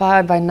was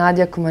inspired by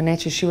Nadia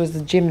Comaneci. She was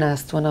the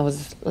gymnast when I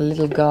was a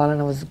little girl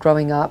and I was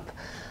growing up.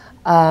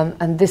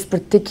 And this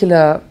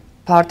particular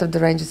part of the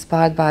range is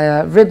inspired by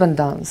a ribbon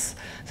dance.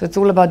 So it's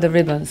all about the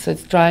ribbons. So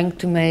it's trying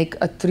to make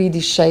a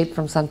 3D shape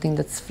from something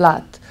that's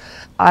flat.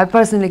 I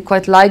personally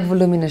quite like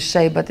voluminous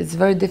shape, but it's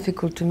very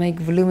difficult to make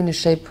voluminous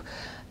shape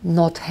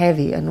not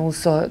heavy and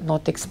also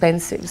not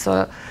expensive.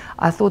 So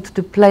I thought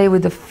to play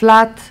with a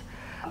flat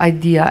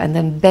idea and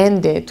then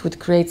bend it would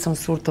create some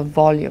sort of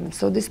volume.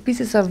 So these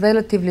pieces are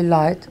relatively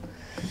light,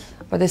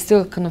 but they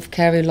still kind of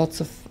carry lots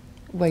of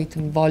weight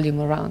and volume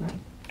around.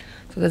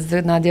 So that's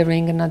the Nadia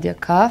ring and Nadia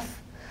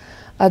cuff.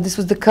 This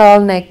was the curl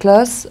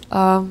necklace,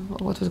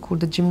 what was it called?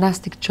 The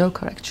gymnastic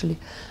choker, actually.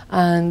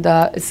 And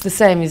it's the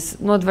same, it's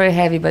not very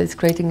heavy, but it's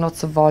creating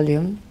lots of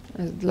volume.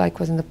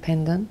 Likewise in the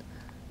pendant.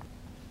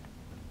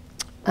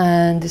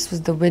 And this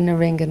was the winner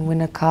ring and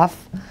winner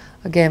cuff.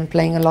 Again,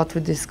 playing a lot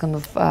with this kind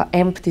of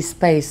empty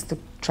space to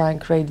try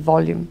and create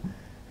volume.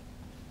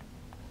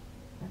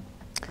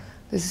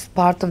 This is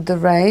part of the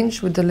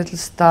range with the little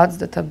studs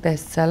that are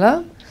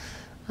bestseller.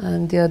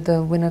 And the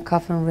other winner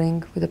cuff and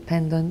ring with a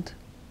pendant.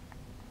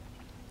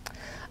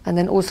 And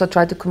then also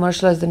try to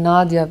commercialize the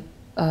Nadia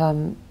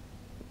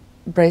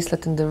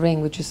bracelet and the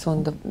ring, which you saw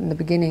in the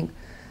beginning,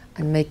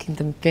 and making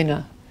them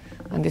thinner.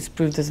 And this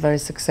proved as very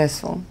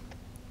successful.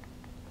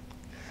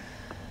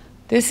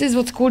 This is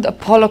what's called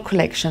Apollo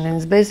collection, and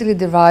it's basically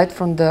derived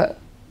from the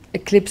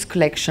Eclipse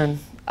collection.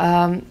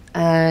 And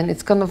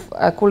it's kind of,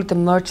 I call it a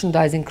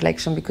merchandising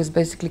collection because it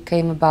basically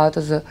came about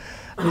as a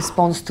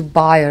response to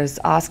buyers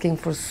asking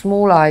for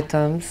small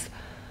items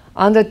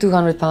under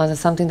 200 pounds and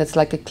something that's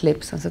like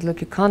Eclipse. I said, look,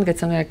 you can't get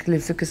something like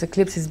Eclipse because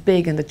Eclipse is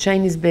big and the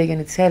chain is big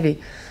and it's heavy.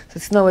 So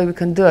there's no way we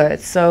can do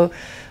it. So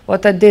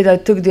what I did, I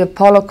took the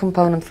Apollo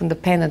component from the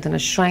pendant and I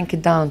shrank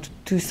it down to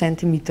 2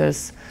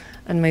 centimeters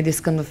and made this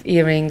kind of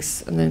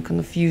earrings, and then kind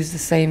of used the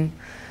same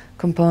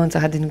components I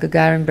had in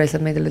Gagarin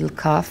bracelet, made a little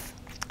cuff,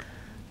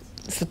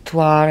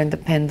 sautoir and the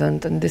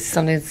pendant, and this is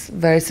something that's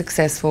very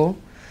successful,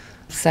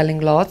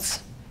 selling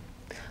lots.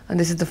 And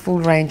this is the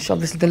full range,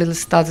 obviously the little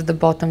studs at the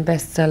bottom,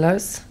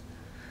 bestsellers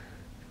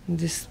in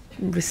this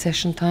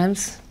recession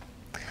times.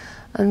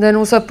 And then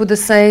also I put the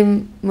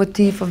same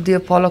motif of the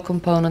Apollo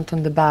component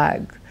on the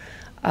bag.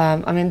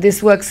 I mean,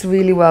 this works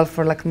really well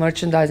for like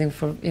merchandising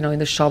for, you know, in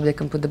the shop they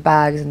can put the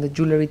bags and the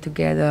jewelry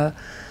together,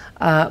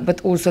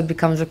 but also it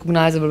becomes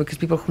recognizable because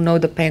people who know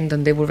the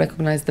pendant, they will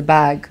recognize the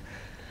bag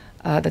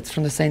that's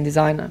from the same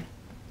designer.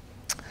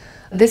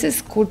 This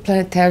is called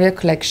Planetaria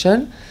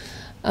collection,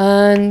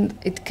 and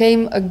it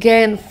came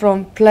again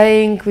from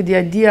playing with the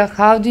idea,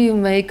 how do you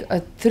make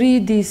a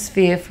 3D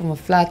sphere from a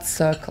flat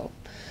circle?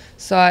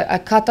 So I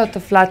cut out a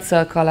flat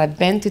circle, I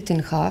bent it in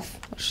half.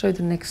 I'll show you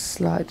the next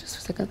slide, just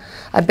for a second.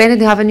 I bend it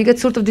in half and you get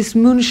sort of this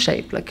moon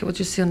shape, like what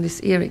you see on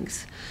these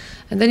earrings.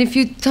 And then if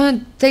you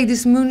take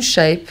this moon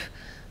shape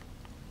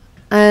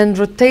and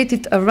rotate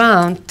it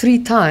around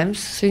 3 times,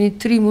 so you need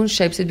 3 moon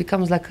shapes, it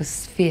becomes like a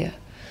sphere.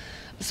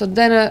 So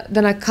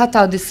then I cut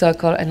out this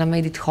circle and I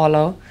made it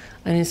hollow,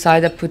 and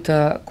inside I put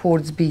a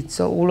quartz bead.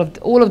 So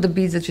all of the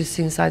beads that you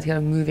see inside here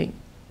are moving.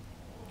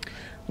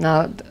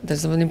 Now,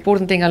 there's an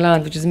important thing I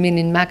learned, which is min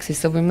in maxi.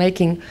 So we're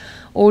making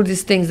all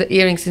these things, the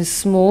earrings in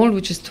small,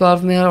 which is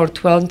 12 mil or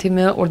 20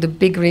 mil, or the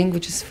big ring,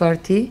 which is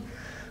 30.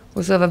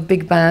 Also have a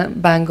big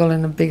bangle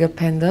and a bigger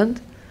pendant.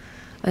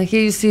 And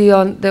here you see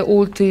on the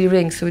all 3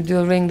 rings. So we do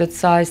a ring that's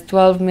size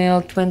 12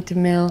 mil, 20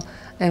 mil,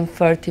 and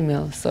 30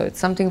 mil. So it's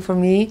something for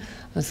me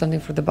and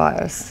something for the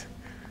buyers.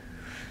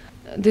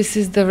 This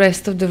is the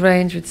rest of the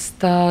range with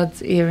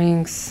studs,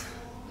 earrings,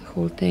 the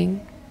whole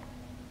thing.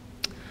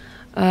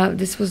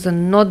 This was a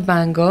knot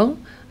bangle.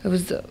 It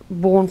was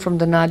born from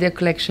the Nadia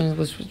collection. It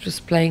was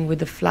just playing with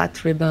the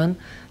flat ribbon,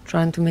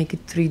 trying to make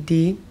it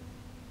 3D.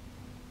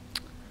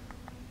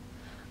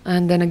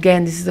 And then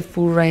again, this is the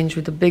full range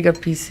with the bigger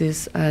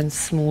pieces and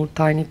small,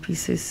 tiny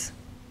pieces.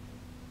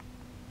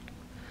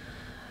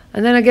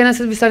 And then again,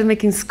 we started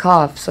making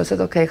scarves. So I said,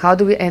 okay, how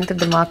do we enter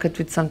the market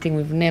with something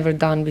we've never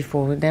done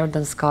before? We've never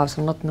done scarves.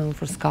 We're not known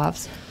for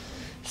scarves.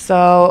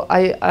 So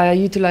I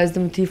utilized the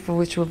motif for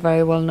which we're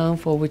very well known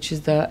for, which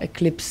is the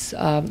eclipse,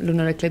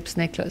 lunar eclipse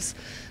necklace.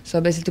 So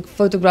I basically took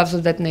photographs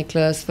of that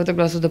necklace,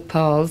 photographs of the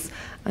pearls,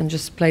 and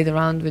just played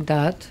around with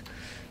that.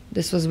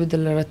 This was with the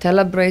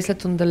Laratella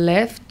bracelet on the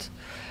left,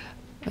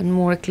 and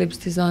more eclipse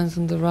designs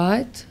on the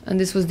right. And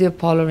this was the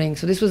Apollo ring.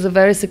 So this was a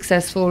very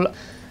successful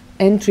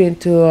entry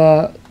into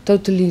a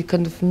totally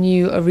kind of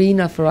new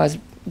arena for us,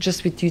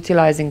 just with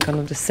utilizing kind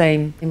of the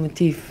same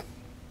motif.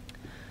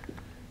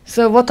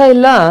 So what I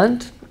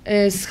learned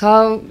is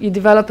how you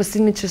develop a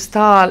signature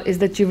style is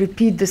that you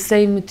repeat the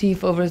same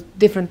motif over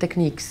different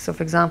techniques. So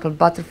for example,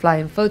 butterfly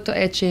in photo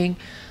etching,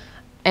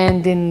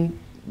 and in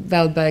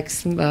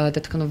Velbex,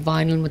 that kind of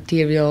vinyl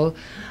material,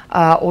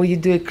 or you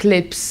do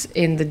eclipse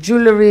in the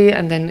jewelry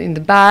and then in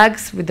the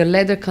bags with the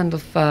leather kind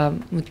of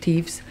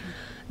motifs.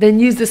 Then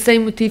use the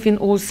same motif in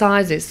all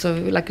sizes. So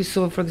like you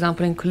saw, for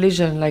example, in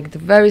Collision, like the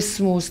very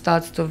small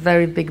studs to a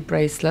very big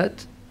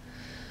bracelet.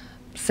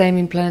 Same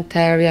in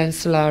Planetaria and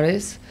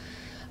Solaris.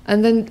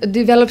 And then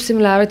develop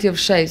similarity of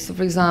shapes. So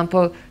for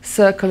example,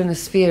 circle in a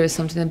sphere is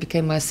something that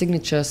became my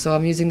signature. So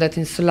I'm using that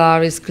in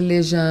Solaris,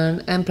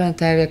 Collision, and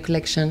Planetaria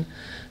collection.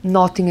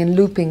 Knotting and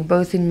looping,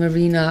 both in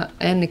Marina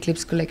and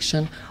Eclipse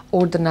collection,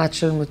 or the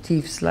natural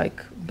motifs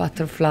like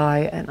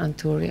butterfly and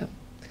Anturia.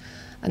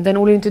 And then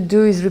all you need to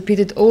do is repeat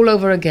it all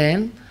over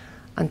again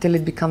until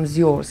it becomes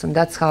yours. And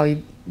that's how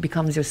it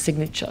becomes your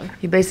signature.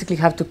 You basically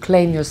have to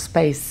claim your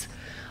space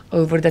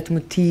over that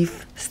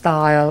motif,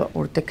 style,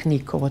 or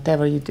technique, or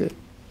whatever you do.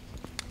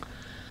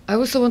 I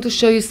also want to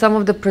show you some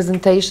of the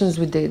presentations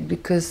we did,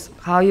 because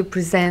how you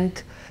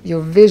present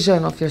your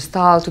vision of your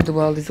style to the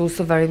world is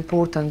also very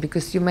important,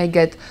 because you may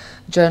get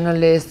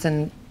journalists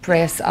and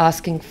press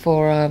asking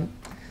for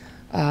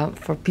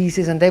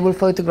pieces, and they will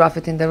photograph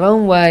it in their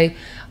own way.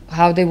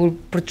 How they will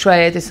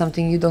portray it is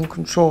something you don't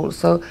control.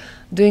 So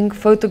doing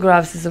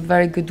photographs is a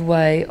very good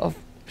way of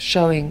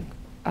showing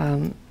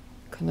kind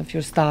of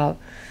your style.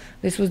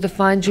 This was the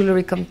fine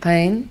jewelry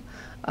campaign.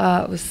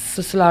 It was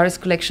the Solaris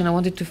collection. I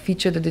wanted to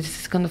feature that this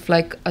is kind of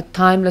like a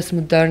timeless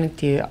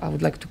modernity, I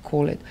would like to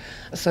call it.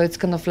 So it's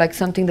kind of like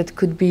something that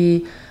could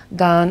be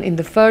done in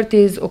the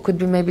 30s or could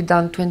be maybe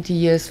done 20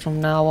 years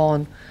from now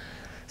on.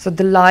 So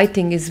the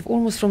lighting is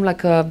almost from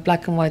like a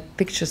black and white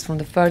pictures from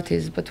the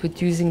 30s, but with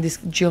using this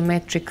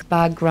geometric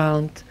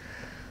background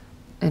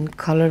and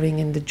coloring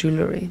in the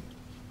jewelry.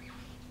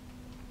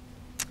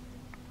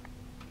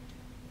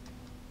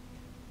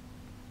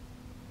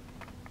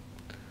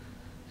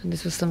 And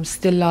this was some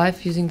still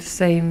life using the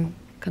same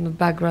kind of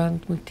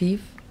background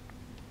motif.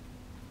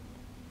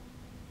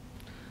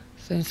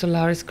 So in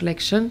Solaris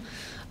collection.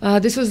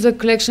 This was the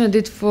collection I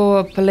did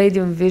for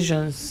Palladium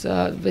Visions.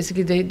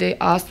 Basically, they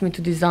asked me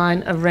to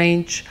design a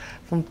range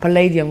from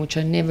palladium, which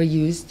I never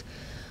used.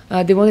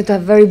 They wanted to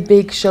have very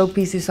big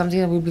showpieces, something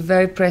that would be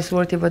very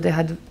press-worthy, but they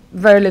had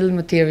very little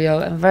material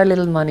and very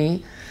little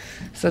money.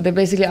 So they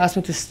basically asked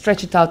me to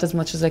stretch it out as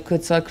much as I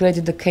could. So I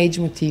created the cage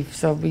motif,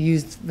 so we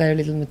used very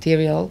little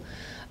material.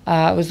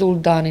 It was all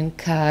done in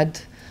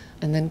CAD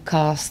and then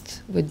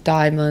cast with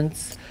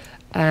diamonds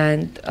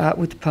and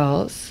with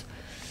pearls.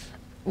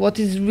 What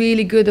is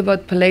really good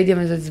about palladium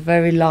is it's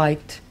very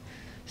light.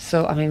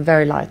 So, I mean,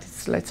 very light.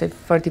 It's, let's say,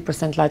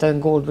 30% lighter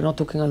than gold. We're not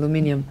talking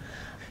aluminium.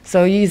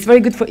 So it's very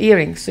good for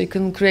earrings. So you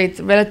can create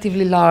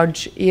relatively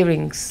large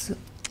earrings.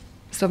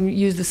 So I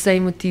use the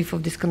same motif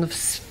of this kind of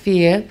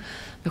sphere.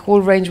 The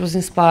whole range was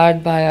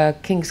inspired by a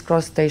King's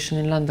Cross station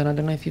in London. I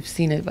don't know if you've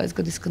seen it, but it's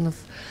got this kind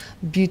of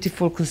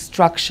beautiful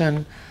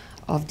construction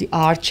of the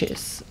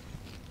arches,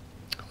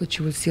 which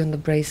you will see on the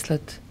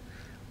bracelet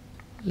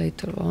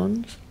later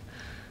on.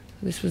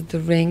 This was the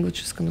ring,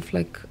 which was kind of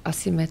like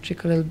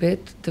asymmetric a little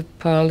bit. The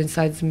pearl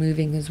inside is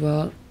moving as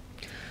well.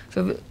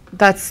 So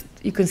that's,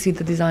 you can see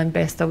the design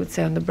best, I would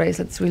say, on the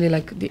bracelet. It's really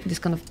like this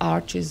kind of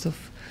arches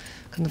of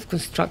kind of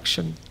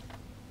construction.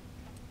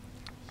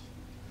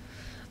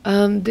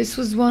 This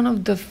was one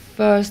of the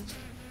first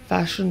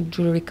fashion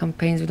jewelry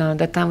campaigns we done. At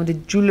that time we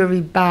did jewelry,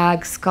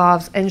 bags,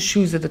 scarves, and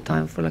shoes at the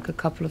time for like a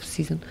couple of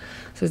seasons.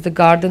 So it's the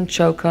Garden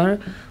Choker.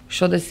 We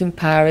shot this in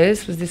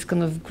Paris. It was this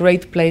kind of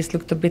great place,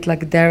 looked a bit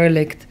like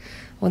derelict.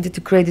 Wanted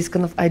to create this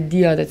kind of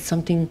idea that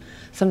something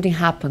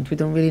happened. We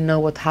don't really know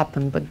what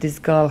happened, but this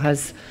girl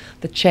has,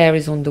 the chair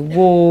is on the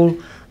wall,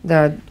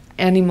 there are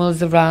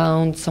animals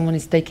around, someone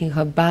is taking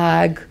her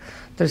bag,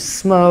 there's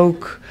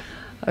smoke.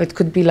 It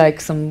could be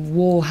like some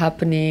war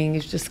happening.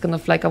 It's just kind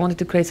of like, I wanted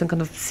to create some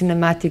kind of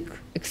cinematic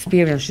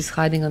experience. She's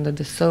hiding under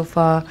the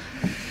sofa.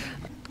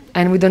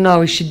 And we don't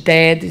know, is she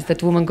dead? Is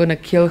that woman going to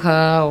kill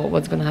her? Or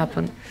what's going to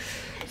happen?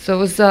 So it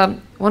was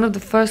one of the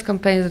first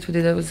campaigns that we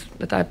did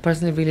that I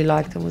personally really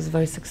liked and was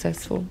very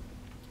successful.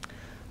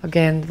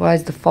 Again, why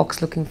is the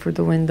fox looking through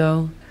the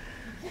window?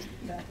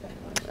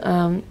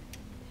 And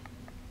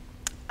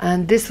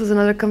this was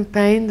another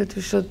campaign that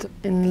we shot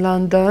in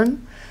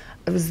London.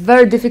 It was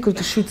very difficult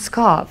to shoot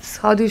scarves.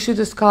 How do you shoot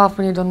a scarf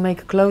when you don't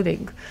make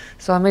clothing?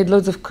 So I made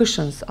loads of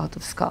cushions out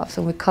of scarves,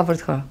 and we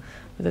covered her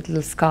with that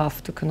little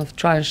scarf to kind of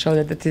try and show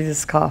that it is a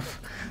scarf.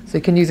 So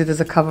you can use it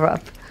as a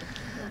cover-up.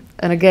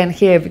 And again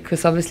here,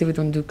 because obviously we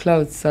don't do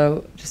clothes,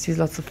 so just use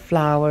lots of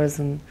flowers,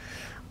 and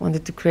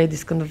wanted to create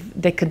this kind of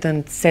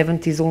decadent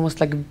 70s, almost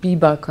like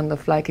Bieber kind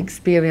of like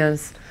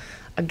experience.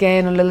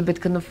 Again, a little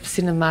bit kind of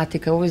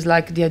cinematic. I always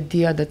like the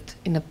idea that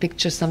in a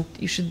picture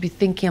you should be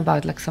thinking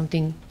about like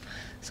something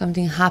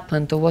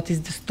happened, or what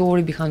is the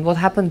story behind, what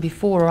happened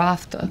before or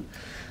after.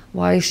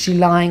 Why is she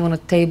lying on a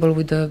table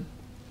with a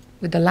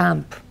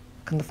lamp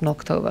kind of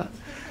knocked over?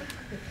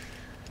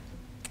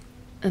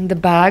 And the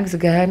bags,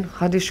 again,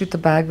 how do you shoot a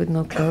bag with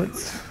no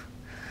clothes?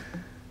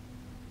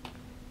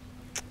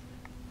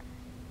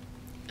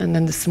 And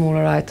then the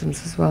smaller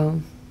items as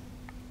well.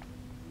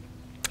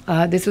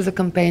 This was a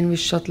campaign we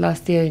shot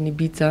last year in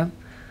Ibiza.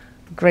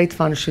 Great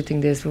fun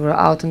shooting this. We were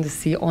out on the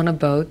sea on a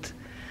boat.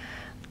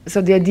 So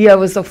the idea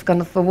was of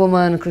kind of a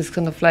woman who's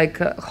kind of like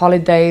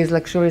holidays,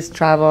 luxurious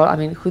travel. I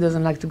mean, who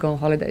doesn't like to go on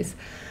holidays?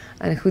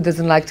 And who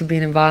doesn't like to be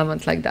in an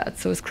environment like that?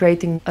 So it's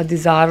creating a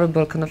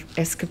desirable kind of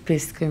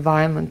escapist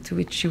environment to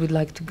which you would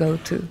like to go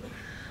to.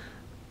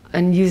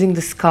 And using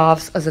the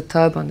scarves as a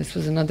turban. This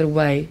was another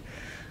way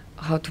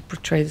how to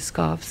portray the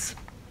scarves.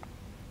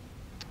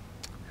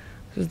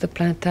 This was the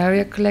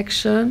Planetaria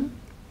collection.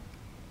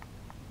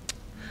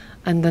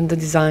 And then the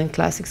Design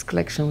Classics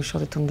collection. We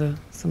shot it on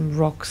some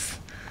rocks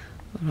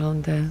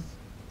around there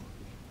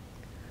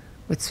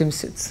with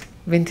swimsuits.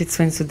 Vintage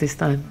swimsuit this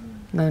time,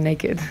 no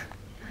naked.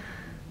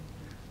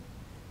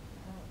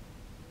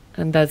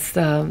 And that's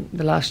the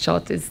last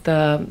shot is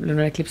the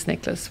lunar eclipse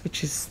necklace,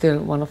 which is still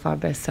one of our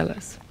best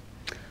sellers.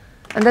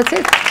 And that's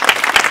it.